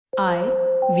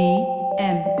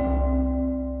IVM.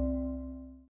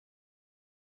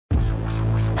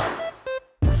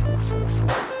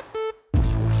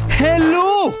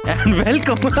 Hello and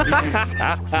welcome.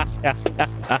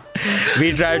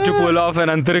 We tried to pull off an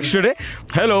Antariksh today.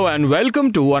 Hello and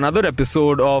welcome to another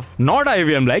episode of Not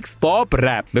IVM Likes Pop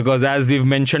Rap. Because as we've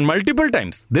mentioned multiple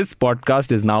times, this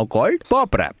podcast is now called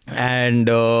Pop Rap. And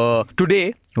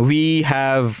today we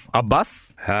have Abbas.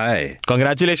 Hi.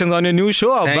 Congratulations on your new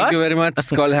show, Abbas. Thank you very much. It's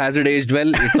called Has It Aged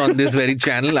Well? It's on this very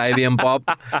channel, IVM Pop.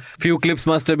 Few clips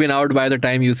must have been out by the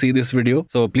time you see this video.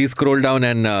 So please scroll down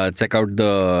and check out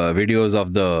the videos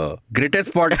of the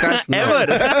greatest podcast ever.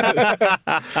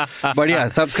 But yeah,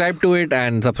 subscribe to it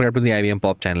and subscribe to the IVM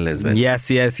Pop channel as well.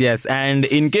 Yes. And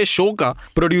इनके show का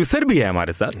producer भी है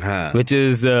हमारे साथ, which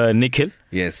is Nikhil.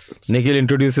 Yes. Nikhil,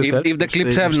 introduce yourself. If the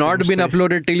clips have not been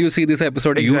uploaded till you see this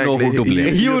episode, you know who to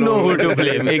blame. You know who to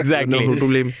blame. Exactly. Know who to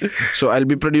blame. So I'll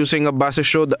be producing Abbas's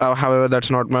show. However, that's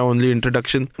not my only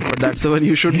introduction, but that's the one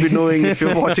you should be knowing if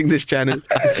you're watching this channel.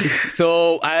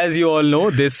 So as you all know,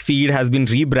 this feed has been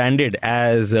rebranded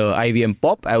as IVM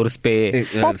Pop. और उस पे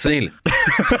Snehal.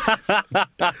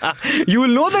 You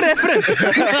will know the reference.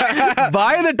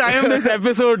 By the time this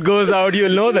episode goes out,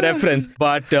 you'll know the reference.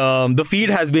 But the feed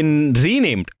has been renamed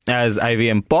as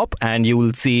IVM Pop and you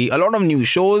will see a lot of new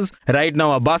shows. Right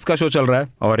now Abbas का show चल रहा है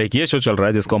और एक ये show चल रहा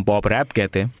है जिसको हम पॉप रैप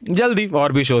कहते हैं. जल्दी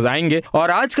और भी शोज आएंगे.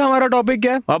 और आज का हमारा टॉपिक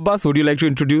क्या है? Abbas, would you like to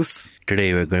introduce?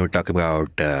 Today we're going to talk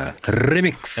about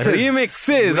remixes.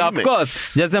 Remixes, of course.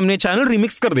 जैसे हमने चैनल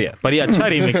रिमिक्स कर दिया, पर ये अच्छा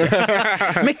रिमिक्स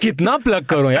है. मैं कितना प्लग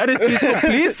करूं यार इस चीज को.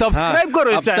 प्लीज सब्सक्राइब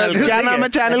करो इस चैनल को. क्या नाम है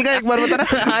चैनल का, एक बार बताना.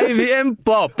 IVM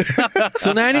Pop.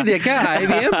 सुनाया नहीं दिया क्या?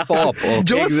 IVM Pop.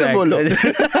 जोर से बोलो.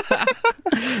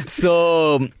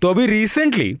 तो अभी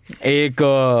रिसेंटली एक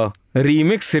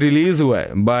रीमिक्स रिलीज हुआ है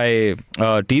bye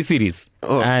T series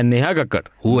and Neha Kakkar.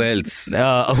 Who else?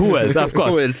 Who else? Of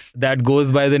course. Who else? That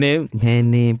goes by the name.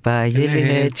 मैंने पायल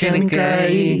है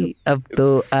चमकाई अब तो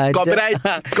आजा. Copyright.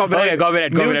 Okay,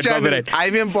 copyright.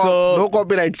 IVM Pop. So, no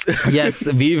copyrights. Yes,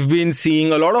 we've been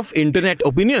seeing a lot of internet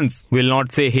opinions. We'll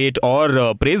not say hate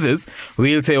or praises.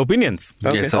 We'll say opinions.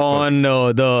 Okay. Yes, of on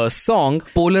the song.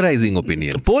 Polarizing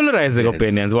opinions. Polarizing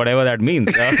opinions, whatever that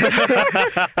means.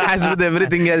 As with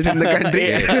everything else in the country.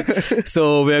 Yes.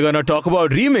 So we're going to talk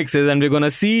about remixes and we're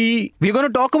going to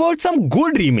talk about some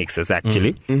good remixes actually.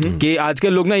 कि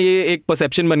आजकल लोग ना ये एक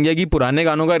perception बन गया कि पुराने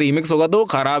गानों का रीमिक्स होगा तो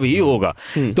खराब ही होगा.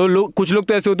 तो कुछ लोग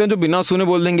तो ऐसे होते हैं जो बिना सुने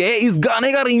बोल देंगे इस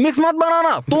गाने का रीमिक्स मत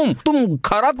बनाना, तुम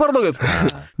खराब कर दोगे इसको.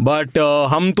 बट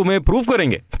हम तुम्हें प्रूव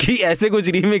करेंगे कि ऐसे कुछ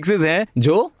रीमिक्सेस हैं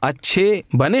जो अच्छे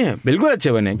बने हैं, बिल्कुल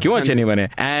अच्छे बने हैं. क्यों अच्छे नहीं बने?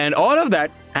 And all of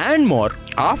that and more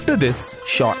after this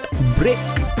short break.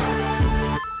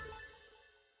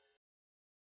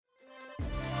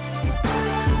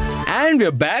 And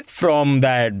we're back from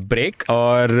that break.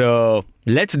 Or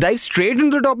let's dive straight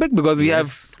into the topic because we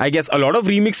have, I guess, a lot of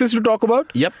remixes to talk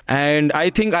about. Yep. And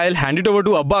I think I'll hand it over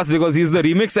to Abbas because he's the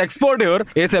remix expert here.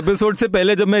 इस episode से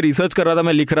पहले जब मैं research कर रहा था,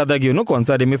 मैं लिख रहा था कि कौन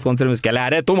सा रिमिक्स कह रहा.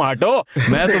 अरे तुम हटो,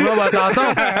 मैं तुम्हें बताता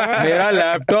हूँ. मेरा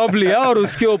लैपटॉप लिया और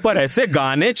उसके ऊपर ऐसे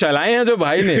गाने चलाए हैं जो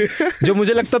भाई ने, जो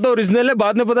मुझे लगता था ओरिजिनल है.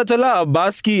 बाद में पता चला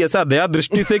अब्बास की ऐसा दया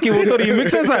दृष्टि से कि वो तो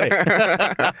रिमिक्स है सारे.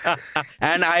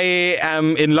 And I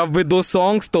am in love with those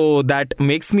songs, so that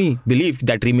makes me believe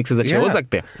that remixes अच्छे हो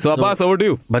सकते हैं. So Abbas, over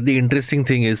to you. But the interesting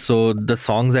thing is, so the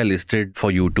songs I listed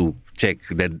for you to check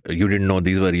that you didn't know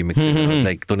these were remixes. I was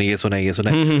like, तूने ये सुना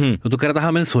तो तू कह रहा था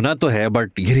हाँ मैंने सुना तो है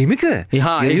but ये remix है.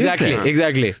 हाँ,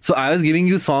 exactly. So I was giving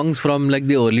you songs from like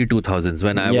the early 2000s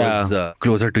when I was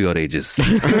closer to your ages.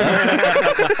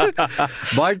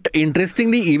 But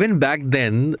interestingly, even back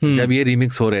then जब ये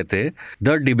remix हो रहे थे,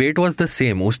 the debate was the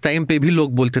same. उस time पे भी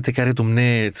लोग बोलते थे कि अरे तुमने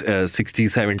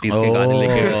 60s 70s के गाने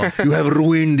लेके you have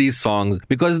ruined these songs,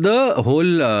 because the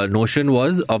whole notion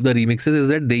was of the remixes is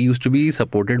that they used to be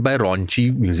supported by raunchy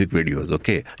music videos.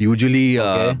 Okay, usually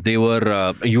they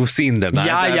were you've seen them.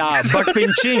 Yeah, butt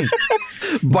pinching.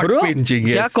 Pinching,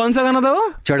 yes. क्या कौन सा गाना था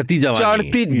वो? चढ़ती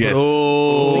जवानी.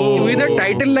 Bro. With a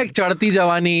title like चढ़ती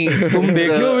जवानी. तुम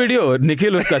देख लो वीडियो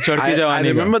निखिल उसका चढ़ती जवानी.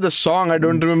 I remember the song, I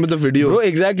don't remember the video. Bro,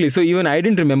 exactly. So even I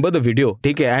didn't remember the video.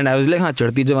 ठीक है. And I was like हाँ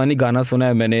चढ़ती जवानी गाना सुना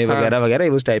है मैंने वगैरह. I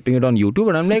was typing it on YouTube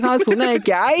and I'm like हाँ सुना है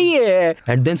क्या ही है.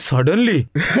 And then suddenly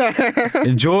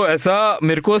जो ऐसा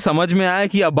मेरे को समझ में आया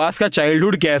कि अब्बास का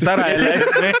चाइल्डहुड कैसा रहा है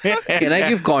लाइफ में. Can I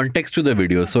give context to the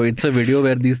video? So it's a video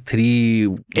where these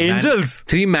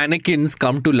three mannequins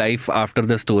come to life after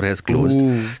the store has closed.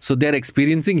 Ooh. So they're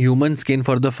experiencing human skin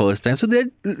for the first time. So they're,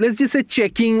 let's just say,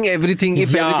 checking everything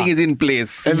if everything is in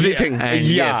place. Everything. And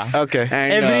yes. Okay.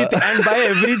 And, Everything, and by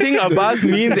everything, Abbas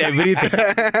means everything.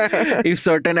 if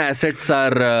certain assets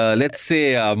are, let's say,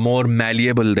 more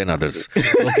malleable than others.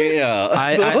 Okay.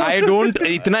 I don't.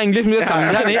 इतना English मुझे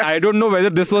समझा नहीं. I don't know whether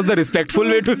this was the respectful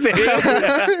way to say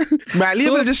it.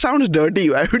 Malleable just sounds dirty.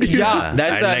 Why would you? Yeah,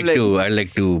 that's I'd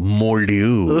like to mold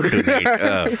you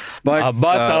tonight. But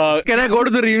Abbas, can I go to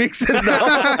the remixes now?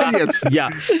 Yes. yeah.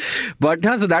 But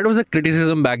so that was a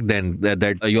criticism back then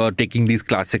that you're taking these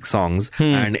classic songs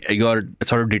and you're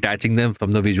sort of detaching them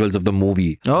from the visuals of the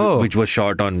movie, which was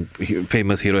shot on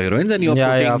famous hero-heroines, and you're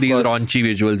putting these raunchy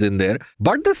visuals in there.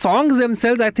 But the songs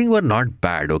themselves, I think, were not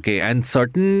bad, okay? And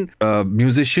certain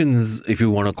musicians, if you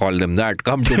want to call them that,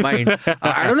 come to mind.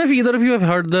 I don't know if either of you have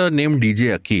heard the name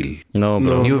DJ Akil. No,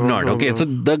 bro. You've not. Okay, so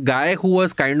the guy who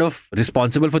was kind of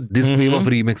responsible for this wave of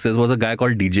remixes was a guy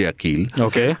called DJ Akil.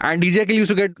 Okay. And DJ Akil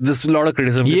used to get this lot of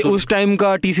criticism. ये उस time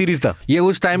का T series था. ये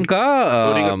उस time का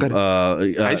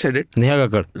I said it. Neha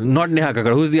Kakkar. Not Neha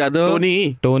Kakkar. Who's the other?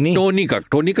 Tony. Tony Kakkar.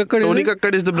 Tony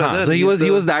Kakkar is the brother. So he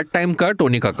was that time ka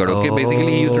Tony Kakkar. Okay,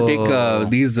 basically he used to take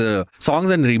these songs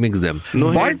and remix them.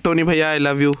 No hate, Tony Bhaiya, I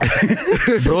love you.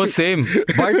 Bro, same.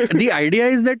 But the idea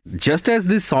is that just as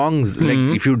these songs, like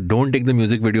if you don't take the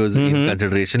music videos in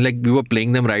consideration, like we were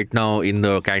playing them right now in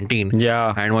the canteen.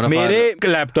 Yeah. And one of मेरे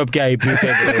laptop के IP से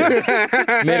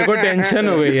मेरे को tension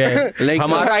हो गई है. Like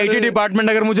हमारा IT department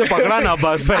अगर मुझे पकड़ा ना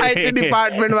बस IT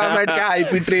department वहाँ बैठ के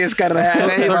IP trace कर रहा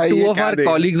है. So two of our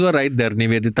colleagues were right there,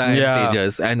 Nivedita and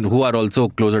Tejas, and who are also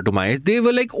closer to my age. They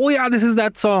were like, oh yeah, this is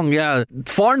that song. Yeah,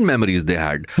 fond memories they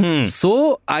had.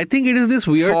 So I think it is this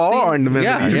weird fond thing.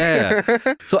 memories.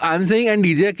 Yeah. So I'm saying, and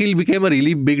DJ Akil became a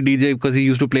really big DJ because he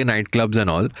used to play nightclubs and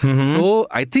all. So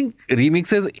I think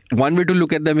remixes, one way to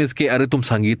look at them is कि अरे तुम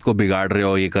संगीत को बिगाड़ रहे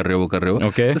हो, ये कर रहे हो, वो कर रहे हो.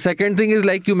 Okay. The second thing is,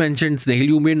 like you mentioned, Snehil,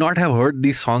 you may not have heard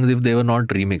these songs if they were not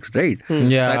remixed, right?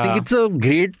 Yeah. So I think it's a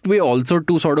great way also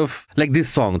to sort of, like this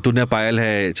song, तूने पायल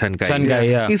है छनकाई,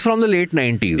 yeah. is from the late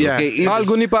 90s. Yeah. Okay?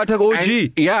 Falguni Pathak OG.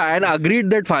 And agreed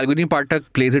that Falguni Pathak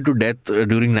plays it to death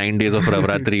during 9 days of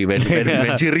Navratri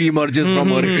when she re-emerges from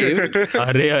her cave.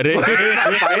 अरे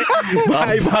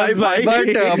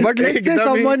But let's say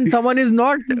someone is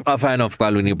not a fan of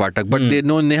Falguni Pathak, but they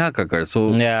know Neha Kakkar.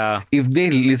 So if they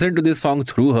listen to this song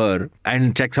through her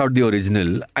and checks out the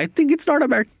original, I think it's not a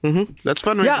bad. That's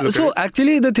fun. Yeah, so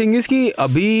actually the thing is कि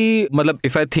अभी मतलब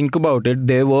if I think about it,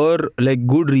 there were like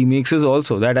good remixes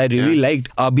also that I really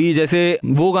liked. अभी जैसे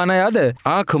वो गाना याद है,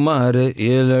 आँख मार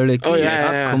ये लड़की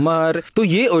आँख मार, तो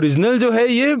ये ओरिजिनल जो है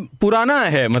ये पुराना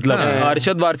है, मतलब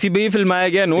अरशद वारसी पे ही फिल्माया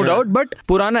गया, नो डाउट, बट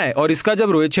पुराना है. और इसका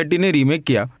जब रोहित शेट्टी ने रीमेक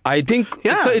किया, I think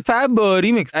it's a fab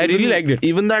remix. I really liked it.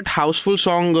 Even that Houseful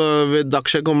song with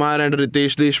Akshay Kumar and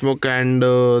Ritesh Deshmukh and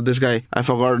this guy, I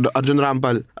forgot, Arjun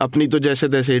Rampal, Apni To Jaise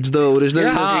Taise. It's the original.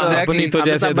 Apni To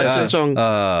Jaise Taise song.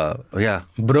 Yeah,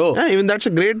 bro. Yeah, even that's a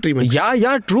great remix.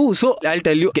 Yeah, true. So I'll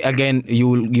tell you again.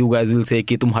 You guys will say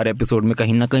कि तुम हर episode में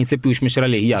कहीं ना कहीं से पीयूष मिश्रा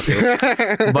ले ही आते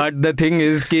हो. But the thing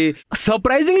is कि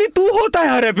surprisingly तू होता है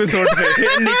हर एपिसोड पे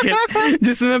निखिल,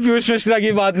 जिसमें पीयूष मिश्रा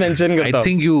की बात मेंशन करता हूँ. I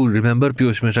think you remember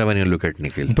Piyush Mishra when you look at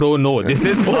Nikhil. Bro, no. This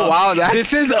is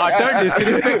this is utter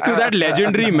disrespect to that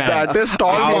legendary man. That is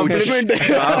tall compliment.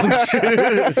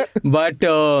 But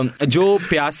जो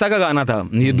प्यासा का गाना था,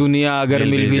 ये दुनिया अगर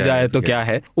मिल भी जाए तो क्या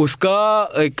है, उसका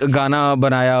एक गाना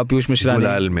बनाया पीयूष मिश्रा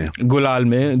ने गुलाल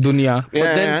में दुनिया.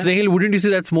 But then Snehil, wouldn't you say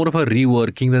that's more of a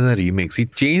reworking than a remix? He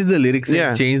changed the lyrics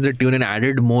and changed the tune and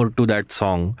added more to that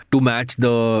song to match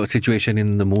the situation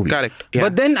in the movie. Correct. Yeah.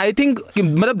 But then I think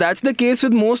that's the case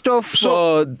with most of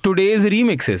today's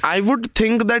remixes. I would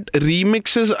think that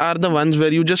remixes are the ones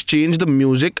where you just change the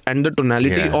music and the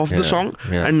tonality of the song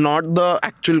and not the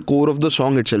actual core of the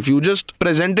song itself. You just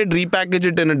present it, repackage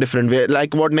it in a different way,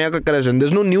 like what Neha Kakkar has done.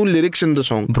 There's no new lyrics in the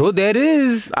song. Bro, there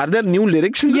is. Are there new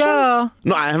lyrics in the song?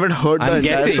 No, I haven't heard the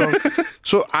entire song.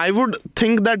 So I would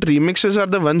think that remixes are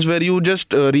the ones where you just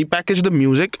repackage the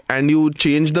music and you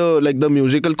change the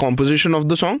musical composition of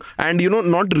the song and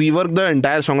not rework the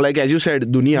entire song. Like as you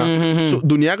said, Dunia. So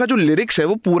Dunia का जो lyrics है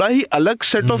वो पूरा ही अलग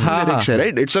set of lyrics है,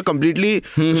 right? It's a completely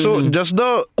so just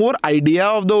the core idea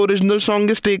of the original song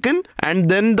is taken and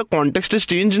then the context is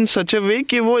changed in such a way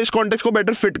कि वो इस context को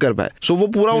better fit कर पाए. So वो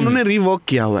पूरा उन्होंने rework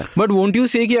किया हुआ है. But won't you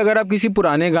say कि अगर आप किसी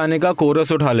पुराने गाने का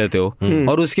chorus उठा लेते हो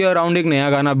और उसके around एक नया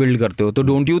गाना build करते हो, तो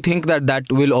don't you think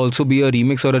that will also be a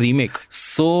remix or a remake?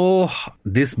 So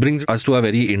this brings us to a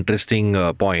very interesting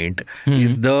point. point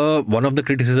is one of the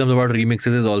criticisms about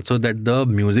remixes is also that the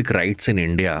music rights in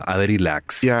India are very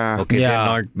lax. Yeah. Okay, they're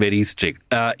not very strict.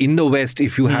 In the West,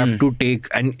 if you have to take,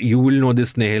 and you will know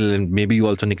this, Nehil, and maybe you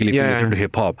also, Nikhil, if you listen to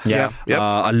hip hop. Yeah.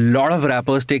 A lot of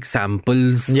rappers take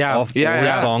samples of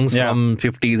old songs from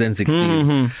 50s and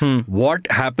 60s. What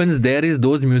happens there is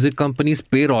those music companies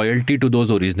pay royalty to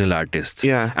those original artists.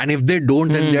 Yeah. And if they don't,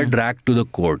 then they're dragged to the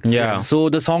court. Yeah. So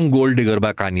the song Gold Digger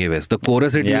by Kanye West, the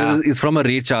chorus it uses is from a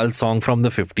Ray Charles song from the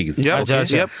 50s.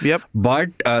 Yep. But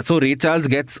so Ray Charles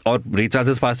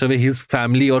has passed away, his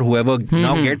family or whoever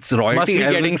now gets royalty. Must be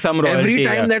getting some royalty. Every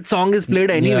time that song is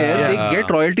played anywhere, they get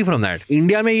royalty from that.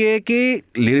 India में ये है कि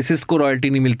lyricist को royalty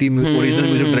नहीं मिलती, original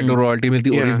music director को royalty मिलती,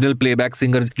 original playback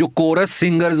singers, जो chorus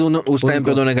singers उस time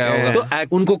पे उन्होंने गाया होगा,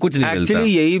 तो उनको कुछ नहीं मिलता. Actually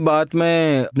यही बात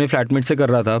मैं अपने flatmate से कर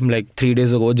रहा था, like 3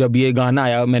 days ago, जब ये गाना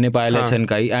आया मैंने पायल अच्छा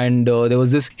का, and there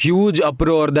was this huge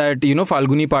uproar that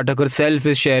Falguni Pathak herself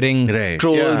is sharing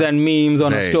trolls and memes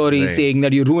on a story saying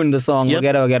that you ruined the song,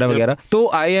 वगैरह वगैरह वगैरह. तो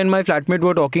I and my flatmate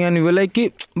were talking and we were like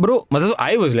कि bro, मतलब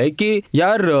I was like कि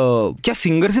यार क्या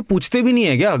singer से पूछते भी नहीं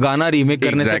है क्या गाना रीमेक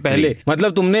करने से पहले?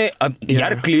 मतलब तुमने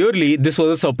यार clearly this was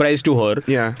a surprise to her.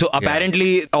 So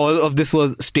apparently all of this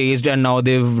was staged and now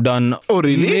they've done. Oh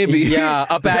really? Maybe. Yeah,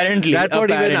 apparently. That's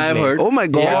what even I've heard. Oh my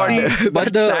god.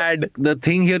 But the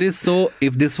thing here is, so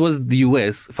if this was the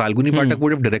US, Falguni Pathak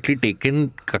would have directly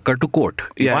taken Kakkar to court.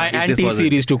 And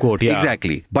T-Series to court.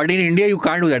 Exactly. But in India you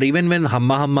can't do that. Even when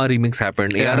Hamma Hamma remix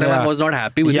happened, A.R. Rahman was not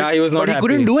happy with it. He was not happy. He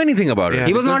couldn't do anything about it.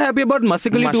 He was not happy about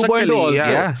Masakali 2.0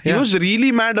 also. He was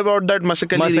really mad about that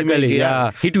Masakali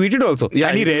remake. He tweeted also.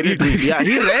 And he rarely tweets.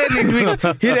 He rarely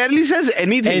tweets. He rarely says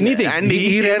anything. And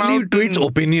he rarely tweets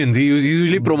opinions. He's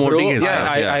usually promoting his stuff.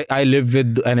 I live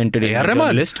with an entertainment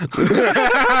journalist.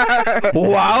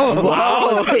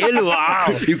 Wow.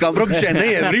 You come from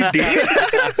Chennai every day.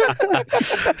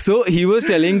 So he was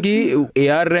telling कि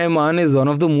A.R. Rahman is one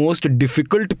of the most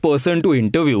difficult person to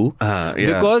interview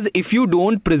because if you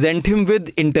don't present him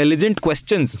with intelligent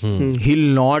questions,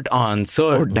 he'll not answer.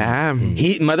 Oh damn.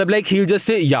 He'll just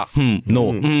say no.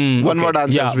 One word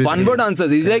answers. Yeah, one word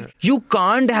answers. He's like, you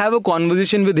can't have a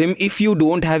conversation with him if you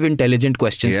don't have intelligent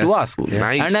questions to ask.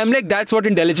 Nice. And I'm like, that's what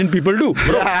intelligent people do.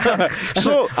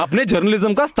 So अपने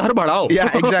journalism का स्तर बढ़ाओ. Yeah,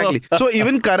 exactly. So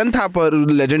even Karan Thapar,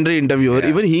 legendary interviewer,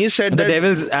 even he said the that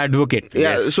devil's advocate.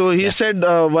 Yeah, so he said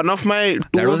one of my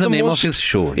that was the name of his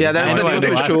show. Yeah, that was the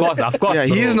name of his show. Of course. Yeah,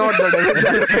 he is not the devil's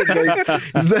advocate,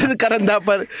 guys. Then Karan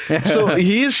Thapar. So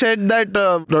he said that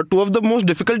two of the most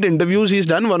difficult interviews he's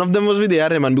done, one of them was with A.R.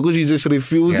 Rahman because he just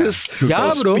refuses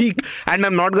to speak. And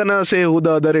I'm not gonna say who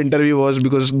the other interview was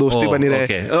because dosti bani rahe.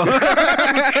 Okay.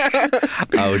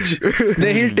 Ouch.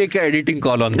 He'll take an editing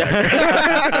call on that.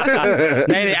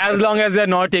 As long as they're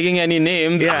not taking any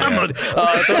names,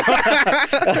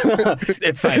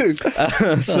 it's fine.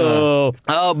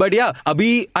 But yeah,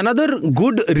 abhi another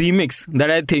good remix that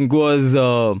I think was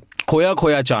Khoya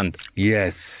Khoya Chand.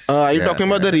 Yes. Are you talking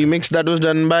about the remix that was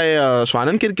done by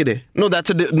Swanand Kirkire? No,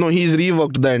 he's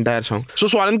reworked the entire song. So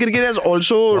Swanand Kirkire has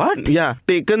also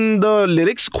taken the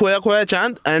lyrics Khoya Khoya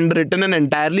Chand and written an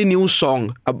entirely new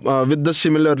song with the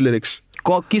similar lyrics.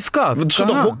 किसका? So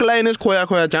the hook line is Khoya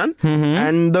Khoya Chand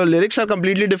and the lyrics are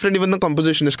completely different, even the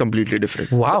composition is completely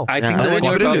different. Wow. I think the one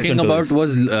you're talking about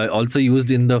was also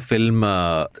used in the film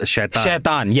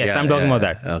Shaitan. Yes, I'm talking about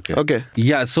that. Okay.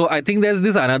 Yeah, so I think there's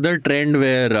this another trend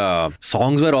where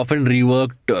songs were often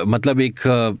reworked. मतलब एक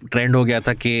trend हो गया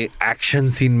था कि action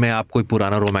scene में आप कोई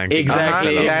पुराना romantic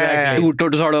exactly.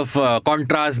 To sort of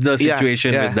contrast the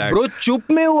situation with that. Bro, Chup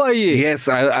में हुआ ये. Yes,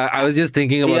 I was just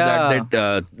thinking about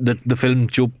that the film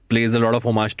Chup plays a lot of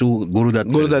homage to Guru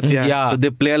Dutt. So they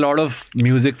play a lot of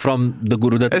music from the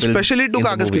Guru Dutt film. Especially to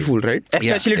Kagaz Ki Phool, right?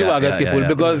 Especially to Kagaz Ki Phool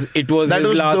because it was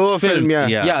his last film.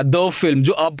 The film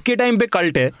जो अब के time पे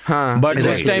cult है. But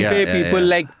उस time पे people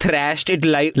like thrashed it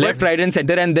left, right and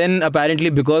center, and then apparently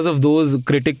because of those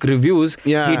critic reviews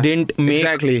he didn't make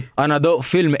another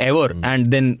film ever,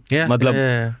 and then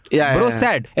bro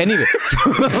sad. Anyway.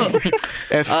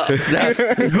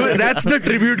 That's the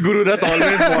tribute Guru Dutt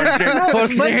always wanted. For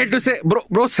Sneh to say,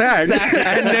 bro, sad,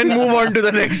 and then move on to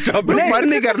the next topic. मन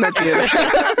नहीं करना चाहिए.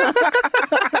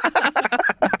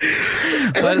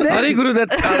 Sorry, Guru Dutt.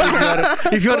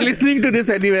 If you are listening to this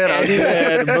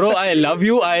anywhere, bro, I love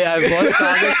you. I've watched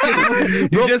Kagaz Ki Phool.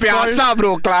 Bro, Pyasa,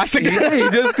 bro, classic. He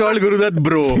just called Guru Dutt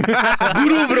bro.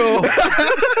 Guru bro.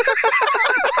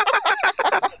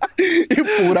 ये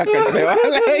पूरा कटने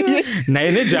वाला है ये.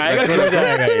 नहीं जाएगा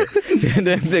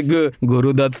ये.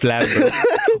 Guru Dutt flag.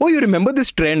 Oh, you remember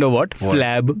this trend or what?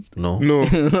 Flab. No.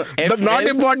 That's not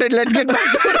important. Let's get back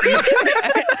to it.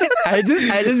 I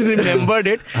just remembered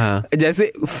it.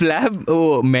 जैसे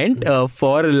flab meant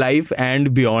for life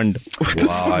and beyond.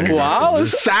 Wow.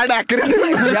 Sad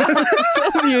acronym. Yeah.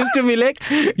 So we used to be like,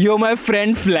 you're my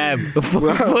friend Flab.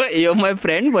 You're my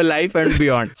friend for life and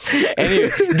beyond. Anyway,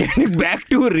 getting back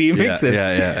to remixes.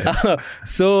 Yeah.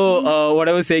 So what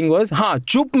I was saying was, हाँ,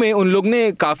 चुप में उन लोग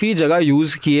ने काफी जगह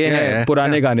use किए हैं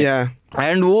पुराने गाने.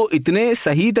 एंड वो इतने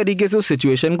सही तरीके से उस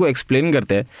सिचुएशन को एक्सप्लेन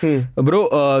करते हैं. Bro,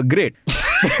 great.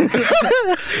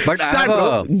 But Sad,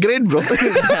 bro. Great, bro.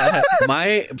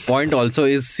 My point also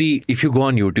is, see, if you go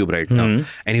on YouTube right now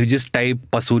and you just type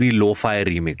Pasuri Lo-Fi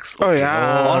remix or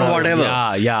whatever.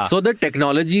 Yeah. So the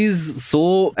technology is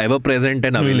so ever present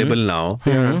and available now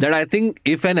that I think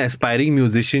if an aspiring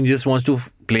musician just wants to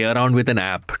play around with an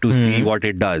app to see what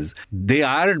it does, they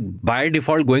are by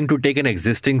default going to take an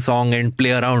existing song and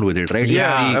play around with it, right?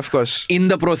 Yeah, of course. In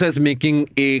the process making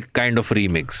a kind of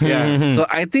remix. Yeah. So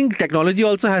I think technology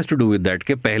also has to do with that.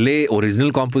 कि पहले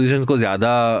original compositions को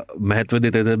ज़्यादा महत्व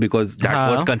देते थे because that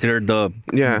was considered the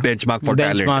benchmark for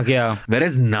talent. Yeah.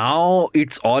 Whereas now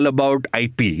it's all about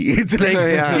IP. It's like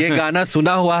ये गाना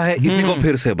सुना हुआ है, इसी को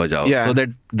फिर से बजाओ, so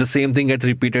that the same thing gets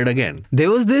repeated again.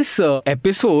 There was this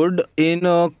episode in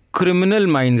Criminal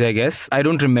Minds, I guess. I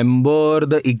don't remember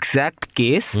the exact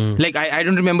case. Like, I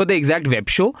don't remember the exact web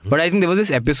show. But I think there was this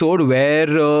episode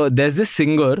where there's this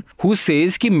singer who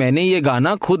says कि मैंने ये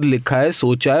गाना खुद लिखा है,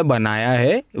 सोचा है, बनाया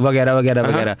है, वगैरह वगैरह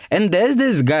वगैरह. And there's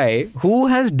this guy who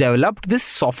has developed this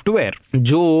software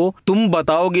जो तुम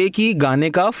बताओगे कि गाने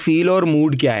का फील और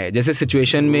मूड क्या है. जैसे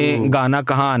सिचुएशन में गाना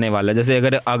कहाँ आने वाला है. जैसे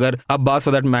अगर अब्बास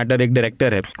फॉर दैट मैटर एक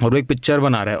डायरेक्टर है और वो एक पिक्चर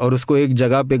बना रहा है और उसको एक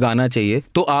जगह पे गाना चाहिए,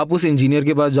 तो आप उस इंजीनियर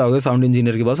के पास जाओगे, साउंड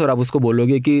इंजीनियर के पास, और आप उसको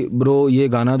बोलोगे कि ब्रो ये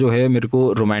गाना जो है मेरे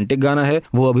को रोमांटिक गाना है,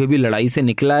 वो अभी भी लड़ाई से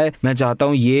निकला है, मैं चाहता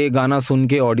हूँ ये गाना सुन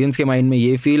के ऑडियंस के माइंड में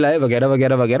ये फील आए, वगैरह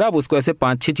वगैरह वगैरह. आप उसको ऐसे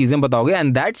 5-6 चीजें बताओगे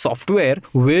and that software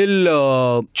will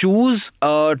choose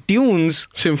tunes,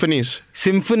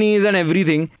 symphonies and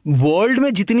everything world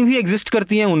में जितनी भी एग्जिस्ट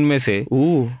करती हैं उनमें से,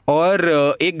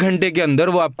 और 1 घंटे के अंदर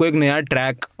वो आपको एक नया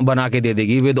ट्रैक बना के दे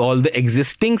देगी with all the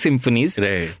existing symphonies,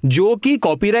 जो कि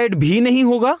कॉपीराइट भी नहीं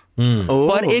होगा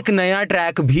पर एक नया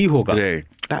ट्रैक भी होगा.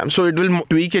 So it will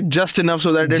tweak it just enough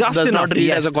so that it does not read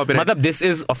as a copyright. मतलब this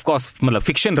is of course मतलब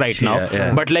fiction right now,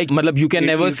 but like मतलब you can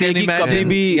never say कि कभी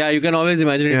भी, you can always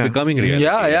imagine it becoming real.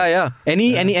 Yeah.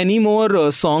 Any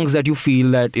more songs that you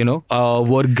feel that you know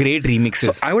were great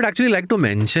remixes? So I would actually like to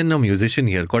mention a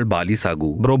musician here called Bali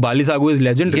Sagu. Bro, Bali Sagu is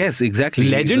legendary. Yes, exactly.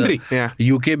 Legendary.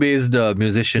 UK based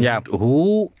musician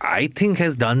who I think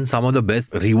has done some of the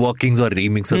best reworkings or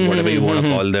remixes, whatever you want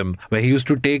to call them, where he used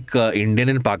to take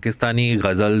Indian and Pakistani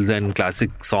ghazals and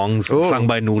classic songs sung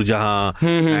by Noor Jahan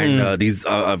and these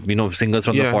singers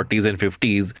from the 40s and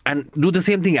 50s and do the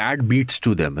same thing, add beats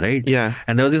to them, right?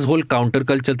 And there was this whole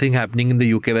counterculture thing happening in the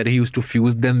UK where he used to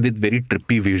fuse them with very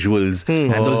trippy visuals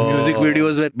and those music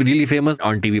videos were really famous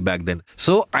on TV back then.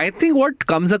 So I think what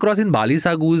comes across in Bali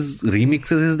Sagu's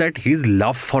remixes is that his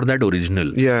love for that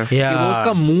original. वो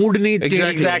उसका mood नहीं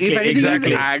change.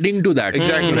 Exactly. Adding to that.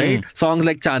 Right?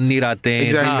 Songs like चांदनी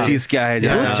रातें, चीज क्या है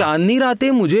जहाँ. चांदनी रातें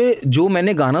मुझे जो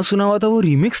मैंने गाना सुना हुआ था वो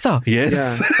रीमिक्स था.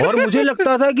 और मुझे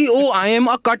लगता था कि I am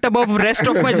a cut above rest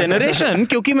of my generation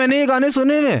क्योंकि मैंने ये गाने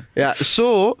सुने हैं. So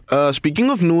speaking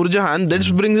of Noor Jahan,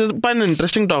 this brings up an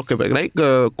interesting topic, right?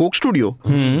 Coke Studio.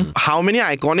 How many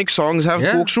iconic songs have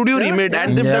Coke Studio remade,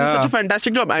 and they've done such a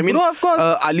fantastic job. I mean, of course.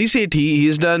 Ali Sethi,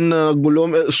 he's done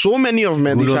so many of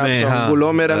Mehdi Saab songs.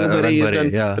 Gulo Mein Rang Bhare, he's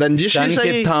done. Ranjish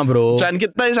Chankitha, bro.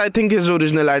 Chankitha is, I think, his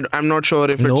original. I'm not sure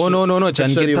if it's no.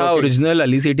 Chankitha original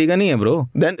Ali Sethi का नहीं है, bro.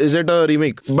 Then is it a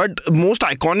remake? But most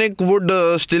iconic would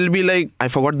still be like, I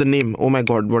forgot the name. Oh my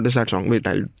god, what is that song? Wait,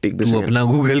 I'll take this. तू अपना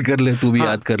Google कर ले, तू भी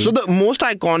याद कर ले. So the most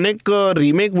iconic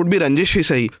remake would be Ranjish Hi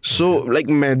Sahi. So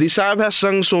like Mehdi Saab has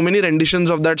sung so many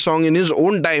renditions of that song in his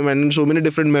own time and in so many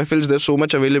different mehfils. There's so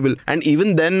much available. And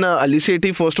even then Ali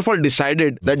Sethi first of all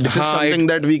decided that this is something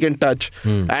that we can touch.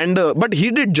 And but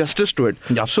he did justice to it.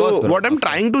 So what I'm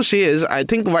trying to say is, I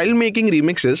think while making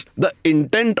remixes, the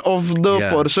intent of the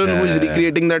person who is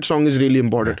recreating that song is really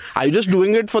important. Are you just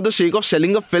doing it for the sake of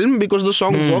selling a film because the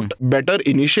song worked better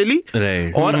initially?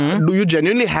 Right. Or do you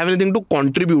genuinely have anything to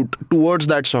contribute towards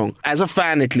that song, as a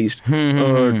fan at least,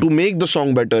 to make the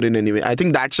song better in any way? I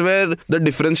think that's where the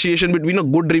differentiation between a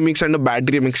good remix and a bad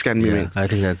remix can be made. I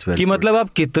think that's very कि मतलब आप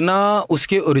कितना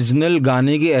उसके original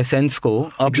गाने के essence को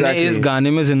अपने इस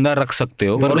गाने में जिंदा रख सकते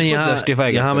हो और उसको जस्टिफाई कर सकते हो.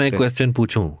 यहाँ मैं एक क्वेश्चन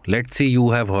पूछूं. Let's say you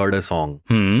have heard a song,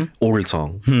 old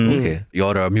song, okay,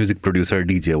 you're a music producer,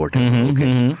 DJ, whatever,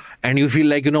 okay, and you feel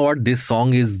like, you know what, this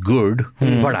song is good,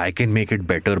 but I can make it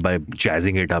better by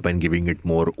jazzing it up and giving it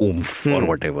more oomph or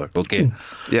whatever. Okay.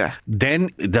 Yeah. Then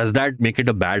does that make it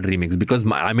a bad remix? Because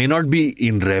I may not be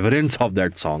in reverence of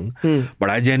that song, but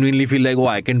I genuinely feel like, oh,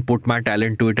 I can put my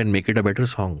talent to it and make it a better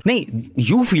song. नहीं,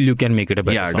 you feel you can make it a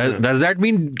better Yeah, song. does that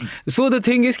mean? So the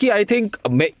thing is कि I think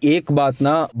मैं एक बात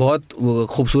ना बहुत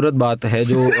खूबसूरत बात है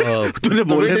जो तूने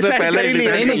बोलने से पहले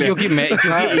ही नहीं क्योंकि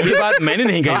ये बात मैंने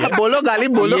नहीं कही है. बोलो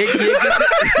गालिब बोलो.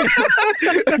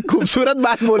 खूबसूरत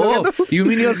बात बोलो. Oh, you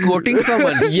mean you're quoting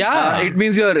someone? Yeah. It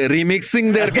means you're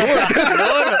remixing their quote.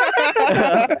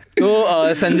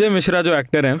 तो संजय मिश्रा जो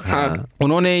एक्टर हैं,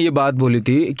 उन्होंने ये बात बोली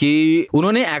थी कि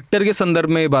उन्होंने एक्टर के संदर्भ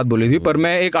में ये बात बोली थी, पर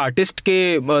मैं एक आर्टिस्ट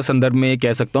के संदर्भ में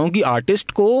कह सकता हूँ कि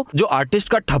आर्टिस्ट को जो आर्टिस्ट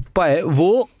का ठप्पा है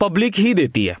वो पब्लिक ही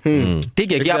देती है.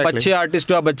 ठीक है कि आप अच्छे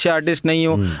आर्टिस्ट हो, आप अच्छे आर्टिस्ट नहीं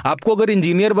हो. आपको अगर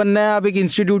इंजीनियर बनना है, आप एक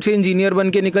इंस्टीट्यूट से इंजीनियर बन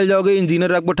के निकल जाओगे,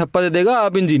 इंजीनियर आपको ठप्पा दे देगा,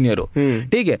 आप इंजीनियर हो.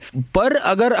 ठीक है. पर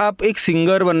अगर आप एक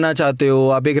सिंगर बनना चाहते हो,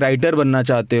 आप एक राइटर बनना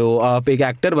चाहते हो, आप एक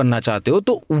एक्टर बनना चाहते हो,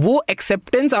 तो वो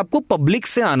एक्सेप्टेंस आपको पब्लिक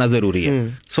से आना जरूरी है.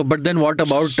 So, but then what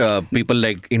about people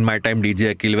like in my time DJ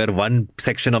Akil, where one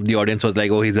section of the audience was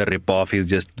like, oh, he's a rip-off, he's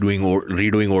just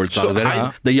redoing old songs.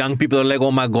 So the young people are like,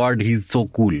 oh my god, he's so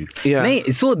cool. Yeah.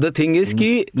 नहीं, so the thing is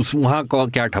कि वहाँ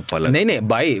क्या ठप्पा लगा? नहीं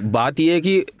भाई, बात ये है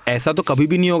कि ऐसा तो कभी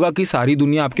भी नहीं होगा कि सारी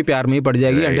दुनिया आपके प्यार में ही पड़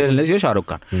जाएगी until unless you're Shahrukh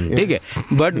Khan. ठीक है.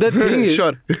 But the thing is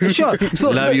sure.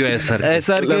 So love you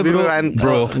SRK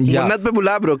bro. मन्नत पे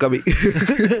बुला bro कभी.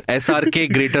 SRK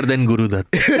greater than Guru Dutt.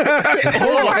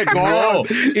 Oh my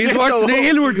god. Is what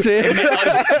Snehal would say.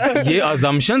 ये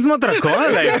assumptions मत रखो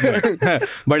लाइफ में.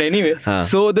 But anyway,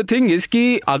 so the thing is कि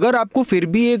अगर आपको फिर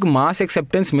भी एक मास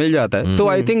एक्सेप्टेंस मिल जाता है, तो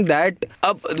आई थिंक दैट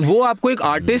अब वो आपको एक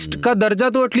आर्टिस्ट का दर्जा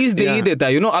तो एटलीस्ट दे ही देता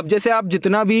है. यू नो, अब जैसे आप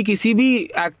जितना भी किसी भी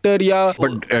एक्टर या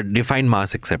But define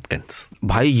mass acceptance.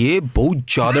 भाई ये बहुत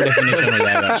ज्यादा डेफिनेशन हो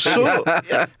जाएगा. So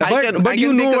but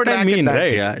you know what I mean,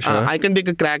 right? Yeah, sure. I can take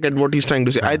a crack at what he's trying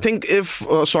to say. I think if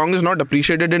a song is not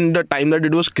appreciated in the time that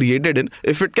it was created in,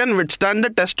 if it can withstand the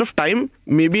test of time,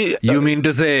 maybe You mean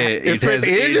to say it has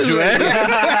aged well?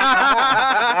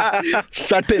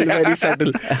 Subtle, very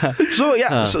subtle. So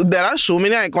yeah, so there are so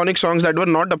many iconic songs that were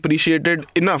not appreciated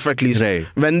enough, at least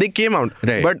when they came out.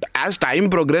 Right. But as time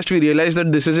progressed, we realized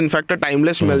that this is in fact a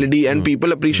timeless melody, and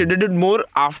people appreciated it more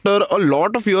after a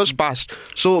lot of years passed.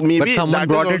 So maybe But someone that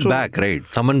brought is it also back, right?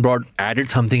 Someone added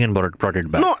something and brought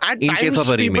it back. No, at in times case of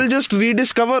a people remix. just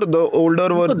rediscover the older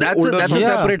version. That's a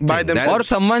separate by thing. themselves. Or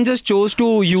someone just chose to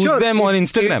use them on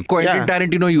Instagram. Quentin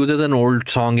Tarantino uses an old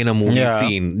song in a movie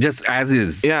scene just as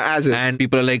is. Yeah, as is. And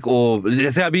people are like, oh,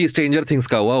 जैसे अभी Stranger Things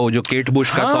का हुआ, वो जो Kate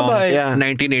Bush का song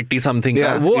 1980 something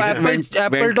का, वो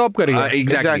Apple top करेगा.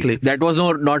 Exactly. That was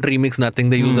not remix, nothing.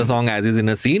 They used the song as is in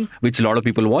a scene, which a lot of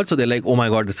people watch. So they're like, oh my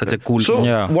god, this is such a cool song.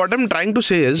 So what I'm trying to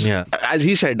say is, as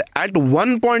he said, at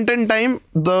one point in time,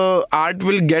 the art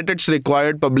will get its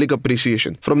required public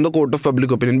appreciation from the court of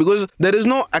public opinion, because there is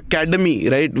no academy,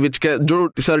 right, which जो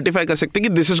certify कर सकते कि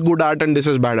this is good art and this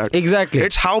is bad art. Exactly.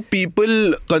 It's how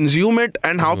people consume it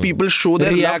and how people show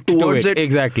their React love towards to it.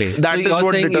 Exactly. So That is you're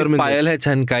what saying determines if Payal it. Hai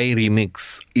Chankai remix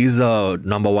is a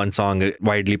 #1 song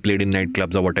widely played in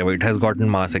nightclubs or whatever, it has gotten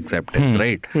mass acceptance,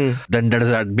 right? Then does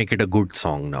that make it a good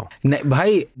song now?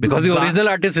 भाई, Because the original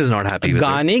artist is not happy with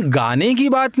it. गाने की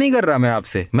बात नहीं कर रहा मैं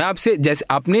आपसे जैसे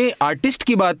आपने आर्टिस्ट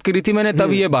की बात करी थी, मैंने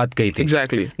तब ये बात कही थी.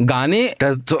 Exactly. गाने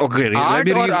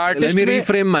Let me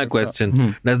reframe my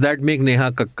question. Does that make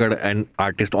Neha Kakkad an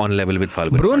artist on level with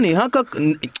Falguni? Bro, Neha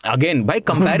again भाई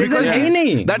कंपैरिजन है ही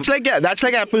नहीं. That's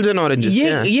like apples and oranges.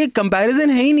 ये कंपैरिजन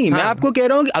है ही नहीं. मैं आपको कह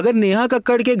रहा हूँ कि अगर नेहा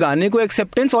कक्कड़ के गाने को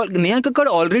एक्सेप्टेंस, और नेहा कक्कड़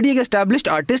ऑलरेडी एक एस्टैब्लिश्ड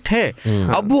आर्टिस्ट है,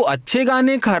 अब वो अच्छे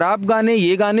गाने, खराब गाने,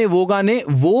 ये गाने,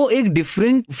 वो एक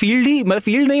डिफरेंट फील्ड ही, मतलब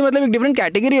फील्ड नहीं, मतलब एक डिफरेंट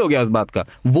कैटेगरी हो गया उस बात का.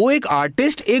 वो एक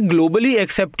आर्टिस्ट, एक ग्लोबली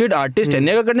एक्सेप्टेड आर्टिस्ट है.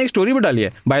 नेहा कक्कड़ ने एक स्टोरी भी डाली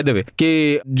है बाय द वे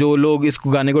कि जो लोग इस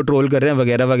गाने को ट्रोल कर रहे हैं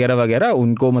वगैरह वगैरह वगैरह,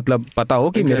 उनको मतलब पता हो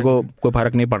कि मेरे को कोई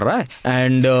फर्क नहीं पड़ रहा है.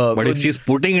 And But if she's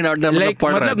putting it out there,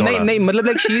 मतलब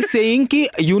like she's saying कि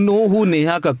you know who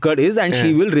Neha Kakkad is and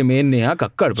she will remain Neha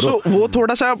Kakkad, bro. So वो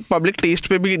थोड़ा सा public taste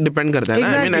पे भी depend करता है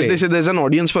ना. I mean, as they say, there's an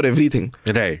audience for everything.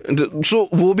 Right. So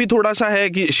वो भी थोड़ा सा है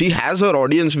कि she has her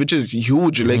audience which is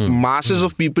huge, like masses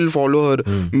of people follow her,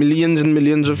 millions and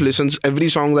millions of listens every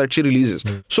song that she releases.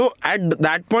 So at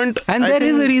that point, and there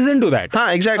is a reason to that.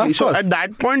 Exactly. So at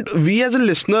that point, we as a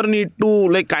listener need to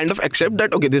like kind of accept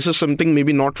that okay, this is something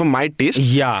maybe not for my taste.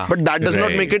 Yeah. But that does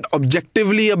not make it objectively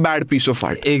objectively a bad piece of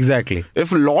art. Exactly.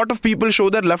 If a lot of people show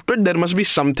their love to it, there must be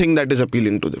something that is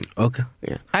appealing to them. Okay.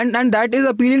 Yeah. And that is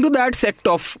appealing to that sect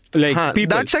of like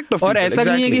people. That sect of और people, ऐसा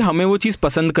नहीं है कि हमें वो चीज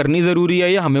पसंद करनी जरूरी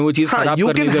है या हमें वो चीज खराब you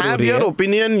करनी can have जरूरी your है.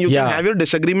 opinion, you can have your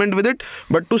disagreement with it,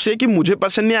 but to say कि मुझे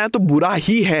पसंद नहीं आया तो बुरा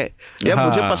ही है या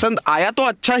मुझे पसंद आया तो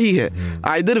अच्छा ही है.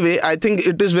 Either way, I think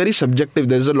it is very subjective.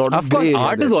 There's a lot of Of course,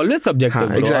 art is always subjective.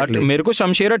 Bro. Exactly. Art, मेरे को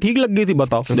शमशेरा ठीक लग गई थी,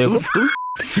 बताओ देखो.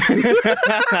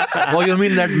 Oh, you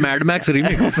mean that Mad Max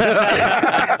remix?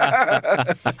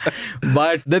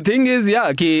 But the thing is,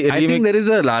 yeah, कि I think there is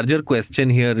a larger question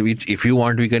here, which if you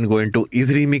want, we can go into.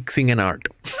 Is remixing an art?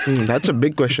 That's a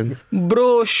big question.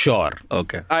 Bro, sure.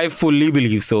 Okay. I fully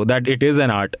believe so that it is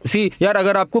an art. See, यार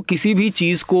अगर आपको किसी भी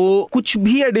चीज को कुछ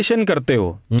भी addition करते हो,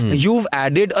 you've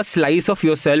added a slice of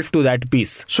yourself to that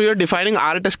piece. So you're defining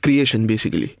art as creation,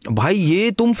 basically. भाई ये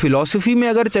तुम फिलोसफी में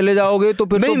अगर चले जाओगे तो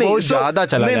फिर तो बहुत ज्यादा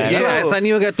चला जाएगा. ये ऐसा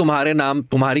नहीं हो गया तुम्हारे नाम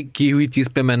तुम्हारी की हुई चीज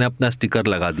पे मैंने अपना स्टिकर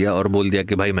लगा दिया और बोल दिया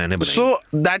कि भाई मैंने बनाई. So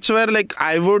that's where like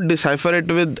I would decipher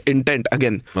it with intent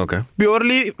again. Okay.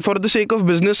 Purely for the sake of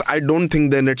business, I don't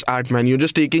think then it's art, man. You're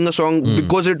just taking a song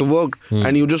because it worked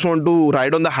and you just want to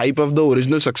ride on the hype of the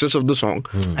original success of the song.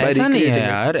 ऐसा नहीं है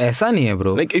यार, ऐसा नहीं है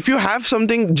bro. Like if you have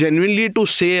something genuinely to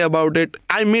say about it,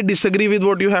 I may disagree with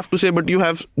what you have to say, but you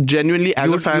have genuinely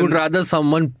as a fan. You'd rather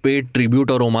someone pay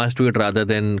tribute or homage to it rather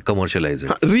than commercialize it.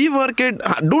 Rework it.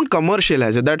 Don't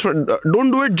commercialize it. That's what.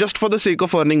 Don't do it just for the sake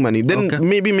of earning money. Then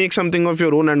maybe make something of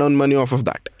your own and earn money off of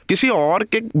that. किसी और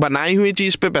के बनाई हुई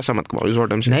चीज पे पैसा मत कमाओ, is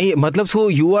what I'm saying. नहीं मतलब so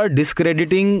you are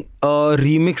discrediting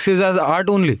remixes as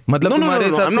art only. मतलब तुम्हारे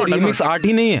हिसाब से remix art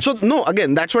ही नहीं है. So no,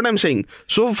 again, that's what I'm saying.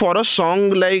 So for a song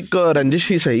like Ranjish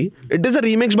Hi Sahi, it is a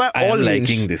remix by all means. I am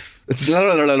liking this.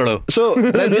 So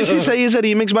Ranjish Hi Sahi is a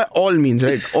remix by all means,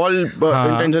 right? All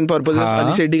intents and purposes.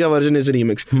 Ali Sethi ka version is a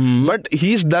remix, but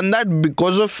he's done that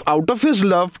because of out of his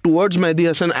love towards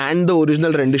Mehdi Hasan and the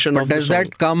original rendition of the song. Does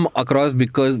that come across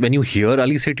because when you hear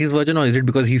Ali Sethi's version, or is it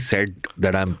because he said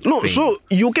that I'm no? So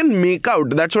you can make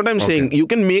out. That's what I'm saying. You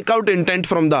can make out intent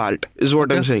from the art. Is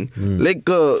what I'm saying. Like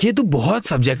ये तो बहुत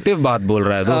subjective बात बोल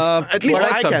रहा है दोस्त. At least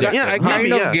I can. Yeah, I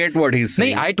kind of get what he's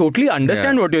saying. नहीं, I totally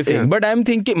understand what you're saying, but I'm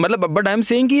thinking मतलब but I'm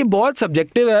saying कि ये बहुत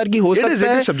subjective है यार, कि हो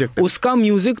सकता है उसका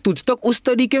म्यूजिक तुझ तक उस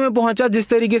तरीके में पहुंचा जिस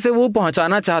तरीके से वो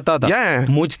पहुंचाना चाहता था.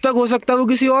 मुझ तक हो सकता है वो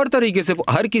किसी और तरीके से.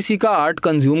 हर किसी का आर्ट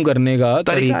कंज्यूम करने का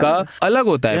तरीका अलग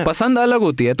होता है, पसंद अलग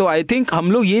होती है. तो आई थिंक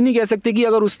हम लोग ये नहीं कह सकते कि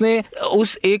अगर उसने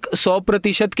उस एक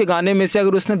 100% के गाने में से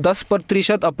अगर उसने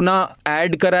 10% अपना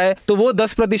ऐड करा है तो वो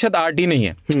 10% आर्ट ही नहीं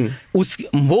है.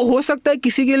 वो हो सकता है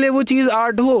किसी के लिए वो चीज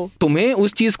आर्ट हो, तुम्हें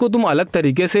उस चीज को तुम अलग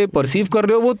तरीके से परसीव कर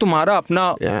रहे हो, वो तुम्हारा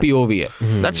अपना पीओवी है.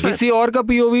 किसी और का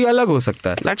पीओवी अलग हो सकता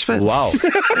है. Wow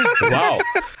wow.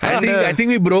 I think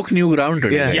we broke new ground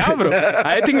today. Yeah bro.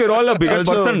 I think we're all a bigger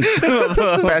person.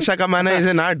 पैसा कमाना is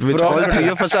an art which all three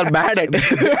of us are bad at.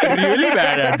 Really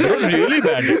bad at, bro. Really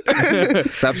bad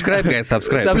at. Subscribe guys,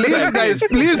 subscribe. Please guys,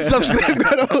 please subscribe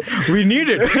करो. We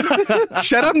need it.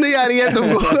 शर्म नहीं आ रही है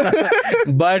तुमको.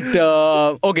 But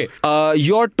okay,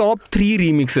 your top 3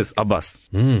 remixes, Abbas.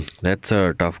 That's a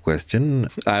tough question.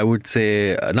 I would say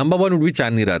number 1 would be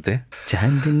Chandni Raate.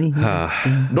 Chandni.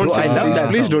 Don't sing. I love that.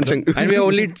 Please don't sing. And we're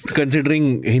only considering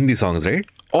Hindi songs, right?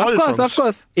 Of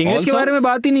course. English के बारे में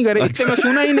बात ही नहीं करे. इससे मैं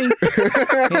सुना ही नहीं.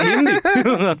 हिंदी.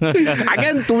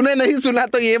 Again, तूने नहीं सुना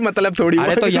तो ये मतलब थोड़ी.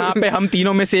 अरे तो यहाँ पे हम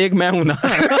तीनों में से एक मैं हूँ ना.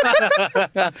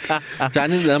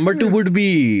 Chandni, number 2 would be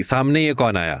सामने ये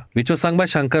कौन आया, which was sung by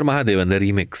Shankar Mahadevan, the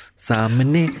remix.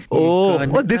 सामने. Oh,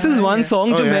 this is one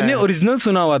song जो मैंने ओरिजिनल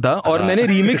सुना हुआ था और मैंने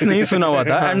रीमिक्स नहीं सुना हुआ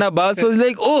था. And Abbas was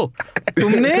like, oh,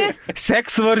 तुमने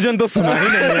सेक्स वर्जन तो सुना ही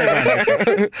नहीं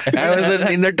है. I was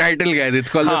in the title, guys. It's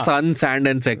called the Sun, Sand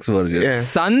and Sex version.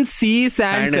 Sun, Sea,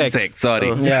 Sand, Sex. Sorry.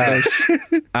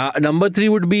 Number 3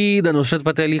 would be the Nusrat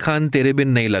Fateh Ali Khan Tere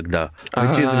Bin Nahi Lagda,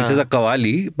 which is a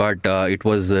qawwali, but it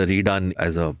was redone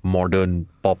as a modern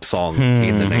pop song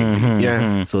in the 90s.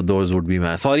 Yeah. So those would be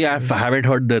my. Sorry, I haven't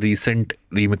heard the recent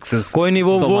remixes. कोई नहीं,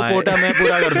 वो कोटा मैं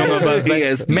पूरा कर दूंगा बस भाई.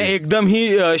 Yes, मैं एकदम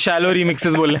ही shallow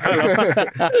remixes बोलने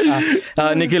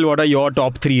वाला. Nikhil, what are your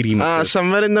top 3 remixes?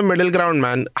 Somewhere in the middle ground,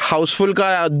 man. Houseful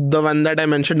का the one that I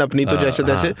mentioned, अपनी तो जैसे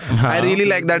तैसे. I really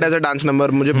like that as a dance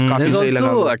number. मुझे काफी सही लगा.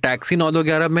 Also, Taxi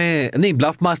 911 में नहीं,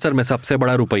 Bluff Master में सबसे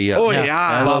बड़ा रुपया. Oh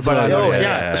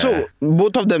yeah. So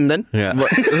both of them then. Yeah.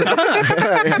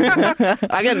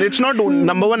 Again, it's not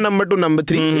number 1, number 2, number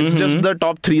 3. It's just the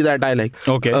top 3 that I like.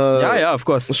 Okay. Yeah, of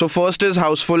course. So first is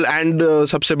Houseful and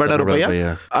Sabse Bada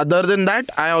Rupaiya. Other than that,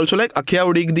 I also like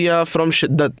Akhiyan Udik Diya from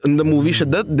Shiddat. In the movie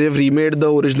Shiddat, they've remade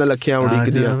the original Akhiyan Udik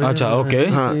Diya. Acha, okay.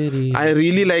 I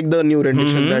really like the new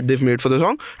rendition that they've made for the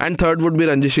song. And third would be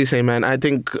Ranjishi Sai Man. I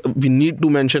think we need to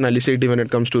mention Ali Sethi when it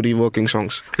comes to reworking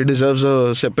songs. It deserves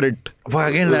a separate well,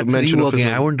 again, that's mention reworking.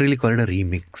 of I wouldn't really call it a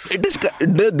remix. It is.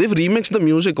 They've remixed the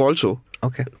music also.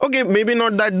 Okay, maybe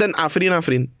not that. Then Afreen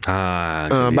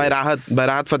by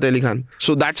Rahat Fateh Ali Khan.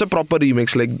 So that's a proper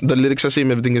remix. Like the lyrics are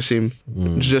same, everything is same.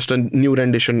 It's just a new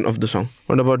rendition of the song.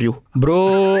 What about you,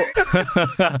 bro?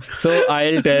 So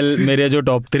I'll tell मेरे जो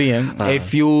top 3 हैं.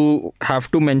 If you have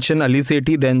to mention Ali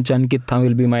Sethi, then Chand Kitha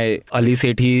will be my Ali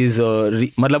Sethi's.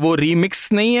 मतलब वो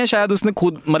remix नहीं है शायद उसने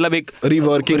खुद मतलब एक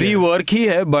rework ही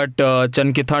है, but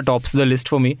Chand Kitha tops the list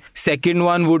for me. Second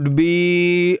one would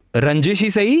be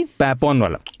Ranjishi Sai Papon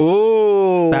वाला.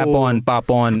 Oh,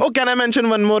 Papon. Oh, can I mention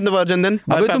one more version then?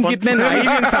 अबे तुम कितने नाइव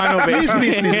इंसान हो बे? Please.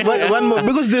 One more,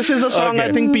 because this is a song I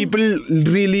think people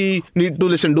really need to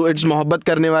listen to. It's Mohabbat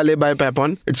Karne Wale by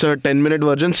Papon. It's a 10-minute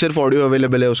version. सिर्फ audio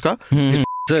available है उसका.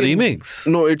 It's a remix?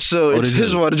 No, it's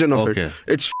his version of it.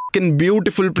 It's fucking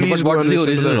beautiful. Please. What's the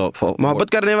original of? Mohabbat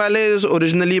Karne Wale is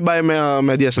originally by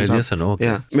Mehdi Hasan Saab. Okay.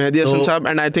 Yeah, Mehdi Hasan Saab,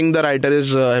 and I think the writer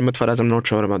is Ahmed Faraz. I'm not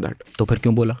sure about that. तो फिर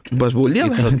क्यों बोला? बस बोल दिया.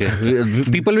 It's okay.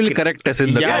 People will correct us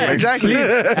in the comments. Yeah, exactly.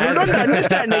 You don't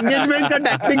understand engagement का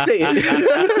tactics है.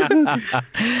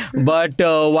 But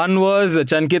one was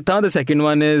Chand Kitha, the second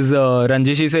one is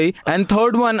Ranjishi Sai, and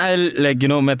third one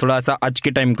I'll मैं थोड़ा सा आज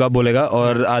के time का बोलेगा,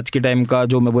 और आज के टाइम का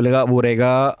जो मैं बोलेगा वो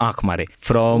रहेगा आँख मारे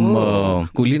from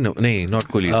Coolie. No, not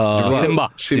Coolie.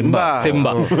 Simba.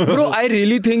 Bro, I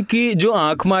really think कि जो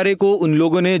आँख मारे को उन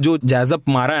लोगों ने जो जैज़ अप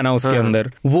मारा है ना उसके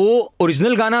अंदर, वो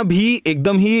ओरिजिनल गाना भी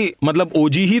एकदम ही मतलब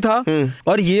ओजी ही था,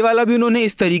 और ये वाला भी उन्होंने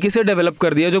इस तरीके से डेवलप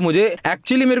कर दिया जो मुझे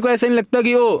एक्चुअली मेरे को ऐसा नहीं लगता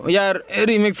कि ओ यार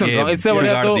रिमिक्स सुन रहा हूँ, इससे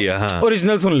बढ़िया तो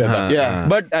ओरिजिनल सुन लेता.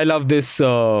 But I love this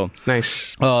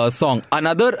song.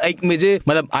 Another एक मुझे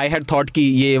मतलब आई हैड थॉट कि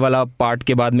ये वाला पार्ट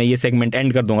के बाद मैं ये सेगमेंट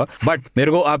एंड कर दूंगा, बट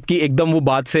मेरे को आपकी एकदम वो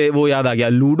बात से वो याद आ गया.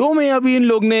 लूडो में अभी इन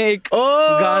लोग ने एक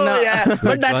गाना,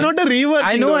 but that's not a rework.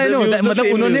 I know मतलब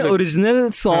उन्होंने ओरिजिनल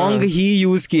सॉन्ग ही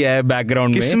यूज किया है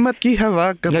बैकग्राउंड में. किस्मत की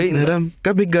हवा कभी नरम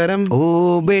कभी गरम,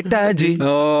 ओ बेटा जी.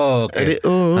 अरे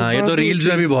ये तो रील्स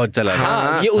में भी बहुत चला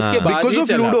था. ये उसके बाद because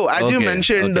of ludo as you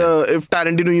mentioned, if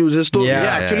Tarantino uses, तो ये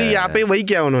एक्चुअली यहाँ पे वही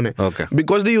किया उन्होंने,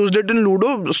 because they used it in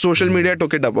ludo, social media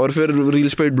took it up और फिर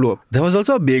रील्स पे it blow up. There was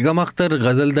also a बेगम अख्तर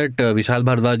गजल that Vishal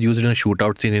Bhardwaj used in a shoot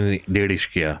out seen in डेढ़ इश्क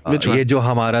किया. ये जो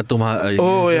हमारा तुम्हारा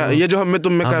ये जो हमें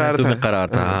तुम में करार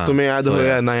था, तुम्हें याद हो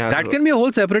या ना याद. That can be a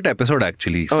whole separate episode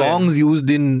actually. Songs used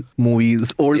in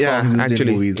movies, old songs used in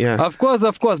movies. Of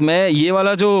course. मैं ये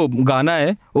वाला जो गाना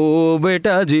है ओ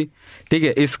बेटा जी, ठीक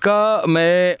है, इसका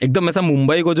मैं एकदम ऐसा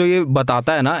मुंबई को जो ये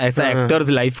बताता है ना ऐसा एक्टर्स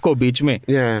लाइफ को बीच में,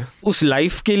 उस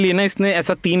लाइफ के लिए ना इसने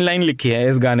ऐसा 3 लाइन लिखी है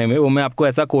इस गाने में. वो मैं आपको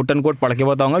ऐसा कोट एंड कोट पढ़ के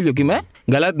बताऊंगा क्योंकि मैं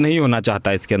गलत नहीं होना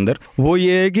चाहता इसके अंदर. वो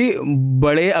ये है कि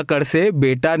बड़े अकड़ से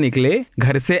बेटा निकले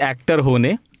घर से एक्टर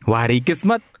होने, वारी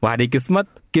किस्मत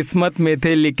किस्मत में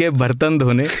थे लिखे बर्तन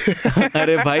धोने.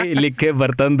 अरे भाई लिखे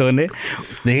बर्तन धोने.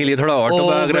 स्नेहिल ये थोड़ा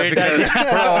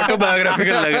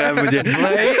ऑटोबायोग्राफिकल लग रहा है मुझे.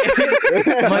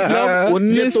 मतलब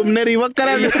 19 तुमने रिवर्क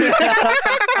करा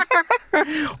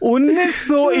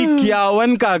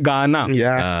 1951 का गाना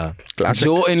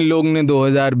जो इन लोग ने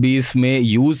 2020 में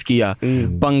यूज किया.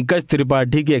 पंकज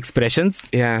त्रिपाठी के एक्सप्रेशंस,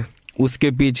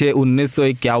 उसके पीछे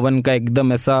 1951 का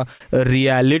एकदम ऐसा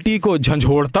रियलिटी को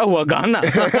झंझोड़ता हुआ गाना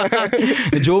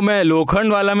जो मैं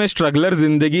लोखंड वाला में स्ट्रगलर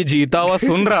जिंदगी जीता हुआ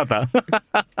सुन रहा था.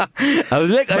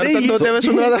 अरे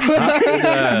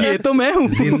ये तो मैं हूँ.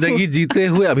 जिंदगी जीते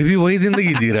हुए अभी भी वही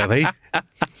जिंदगी जी रहा है भाई.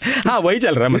 हाँ वही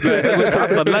चल रहा है, मतलब ऐसा कुछ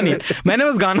खास बदला नहीं. मैंने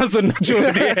बस गाना सुनना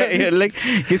छोड़ दिया है, लाइक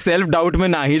कि सेल्फ डाउट में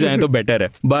ना ही जाए तो बेटर है.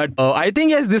 But I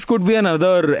think yes this could be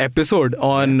another episode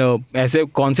on ऐसे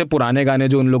कौन से पुराने गाने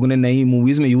जो उन लोगों ने नई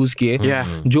मूवीज में यूज किए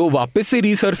जो वापस से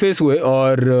रीसरफेस हुए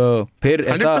और फिर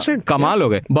ऐसा कमाल हो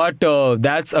गए. But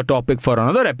that's a topic for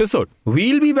another episode.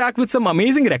 We'll be back with some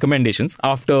amazing recommendations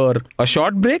after a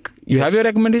short break. You have your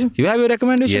recommendations? You have your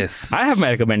recommendations? Yes. I have my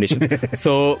recommendations.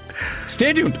 So stay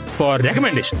tuned for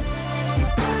recommendation.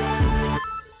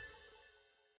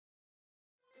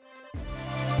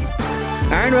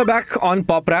 And we're back on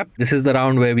Pop Rap. This is the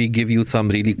round where we give you some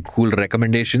really cool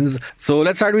recommendations. So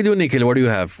let's start with you, Nikhil. What do you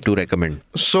have to recommend?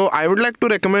 So I would like to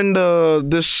recommend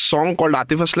this song called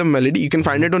Atif Aslam Melody. You can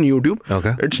find it on YouTube.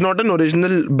 Okay. It's not an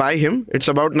original by him. It's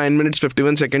about 9 minutes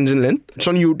 51 seconds in length. It's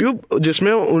on YouTube.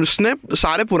 जिसमें उसने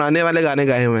सारे पुराने वाले गाने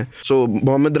गाए हुए हैं. So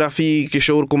Mohammad Rafi,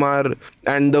 Kishore Kumar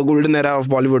and the golden era of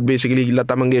Bollywood, basically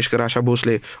Lata Mangeshkar, Asha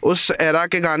Bhosle, उस era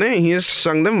के गाने he has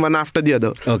sung them one after the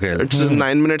other. Okay. It's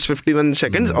 9 minutes 51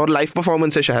 seconds और live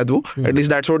performance है शायद वो. At least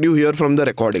that's what you hear from the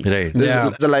recording. Right. This Yeah.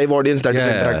 is the live audience that is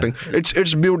interacting.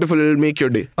 It's beautiful. It'll make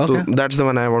your day. Okay. So that's the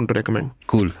one I want to recommend.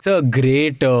 Cool. It's a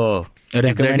great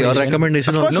Is that your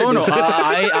recommendation? Of course No,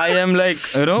 I am like,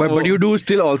 you know. But you do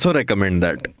still also recommend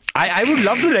that. I would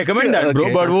love to recommend that, bro.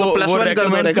 Okay. But वो plus वो one कर दो,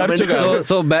 recommend कर recommend चुका है.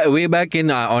 So way back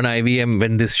in on IVM,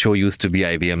 when this show used to be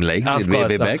IVM Likes, Of way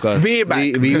course, back, of course. Way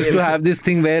back. we used to have this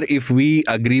thing where if we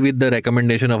agree with the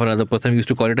recommendation of another person, we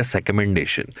used to call it a